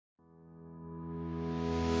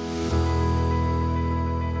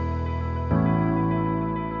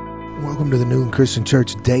Welcome to the Newland Christian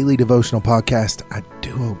Church Daily Devotional Podcast. I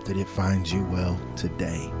do hope that it finds you well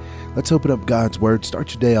today. Let's open up God's Word.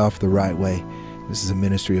 Start your day off the right way. This is a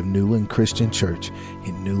ministry of Newland Christian Church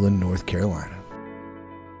in Newland, North Carolina.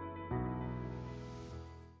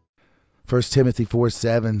 1 Timothy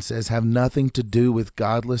 4:7 says, "Have nothing to do with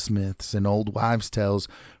godless myths and old wives' tales.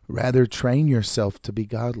 Rather, train yourself to be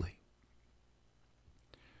godly."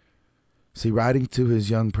 See, writing to his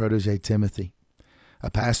young protege Timothy, a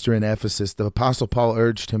pastor in Ephesus, the Apostle Paul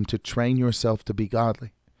urged him to train yourself to be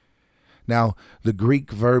godly. Now, the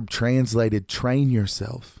Greek verb translated train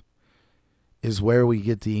yourself is where we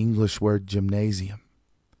get the English word gymnasium.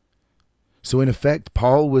 So in effect,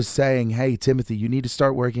 Paul was saying, hey, Timothy, you need to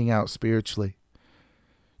start working out spiritually.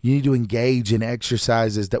 You need to engage in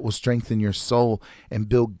exercises that will strengthen your soul and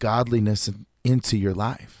build godliness into your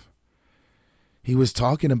life. He was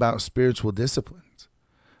talking about spiritual disciplines.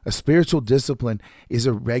 A spiritual discipline is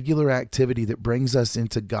a regular activity that brings us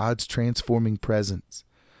into God's transforming presence.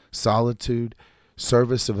 Solitude,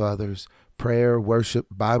 service of others, prayer, worship,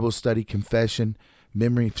 Bible study, confession,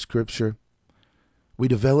 memory of Scripture. We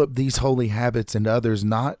develop these holy habits and others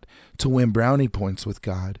not to win brownie points with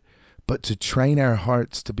God, but to train our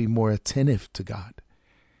hearts to be more attentive to God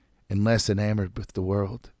and less enamored with the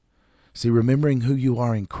world. See, remembering who you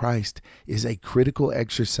are in Christ is a critical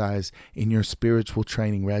exercise in your spiritual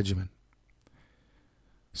training regimen.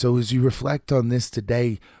 So as you reflect on this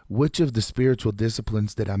today, which of the spiritual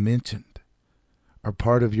disciplines that I mentioned are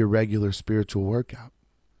part of your regular spiritual workout?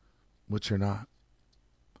 Which are not?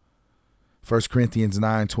 1 Corinthians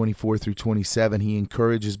 9:24 through 27, he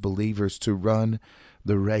encourages believers to run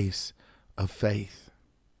the race of faith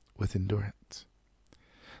with endurance.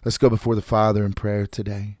 Let's go before the Father in prayer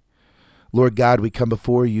today. Lord God, we come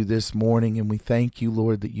before you this morning and we thank you,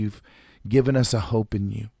 Lord, that you've given us a hope in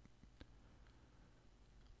you.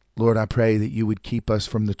 Lord, I pray that you would keep us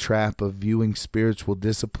from the trap of viewing spiritual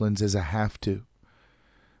disciplines as a have to.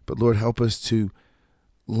 But Lord, help us to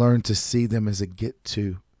learn to see them as a get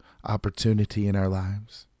to opportunity in our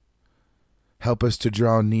lives. Help us to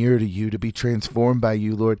draw near to you, to be transformed by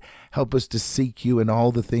you, Lord. Help us to seek you in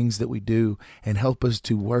all the things that we do, and help us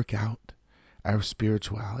to work out our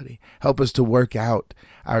spirituality. Help us to work out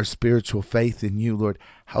our spiritual faith in you, Lord.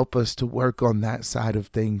 Help us to work on that side of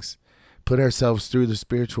things. Put ourselves through the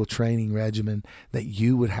spiritual training regimen that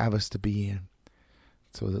you would have us to be in,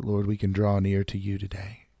 so that, Lord, we can draw near to you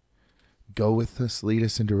today. Go with us, lead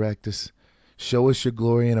us, and direct us. Show us your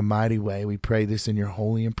glory in a mighty way. We pray this in your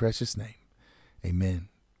holy and precious name. Amen.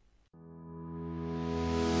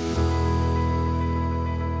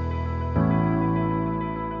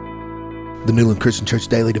 The Newland Christian Church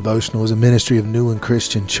Daily Devotional is a ministry of Newland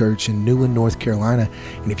Christian Church in Newland, North Carolina.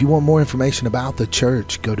 And if you want more information about the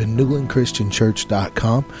church, go to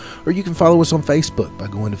newlandchristianchurch.com, or you can follow us on Facebook by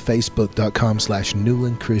going to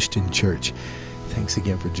facebook.com/Newland Christian Church. Thanks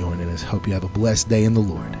again for joining us. Hope you have a blessed day in the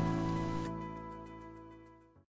Lord.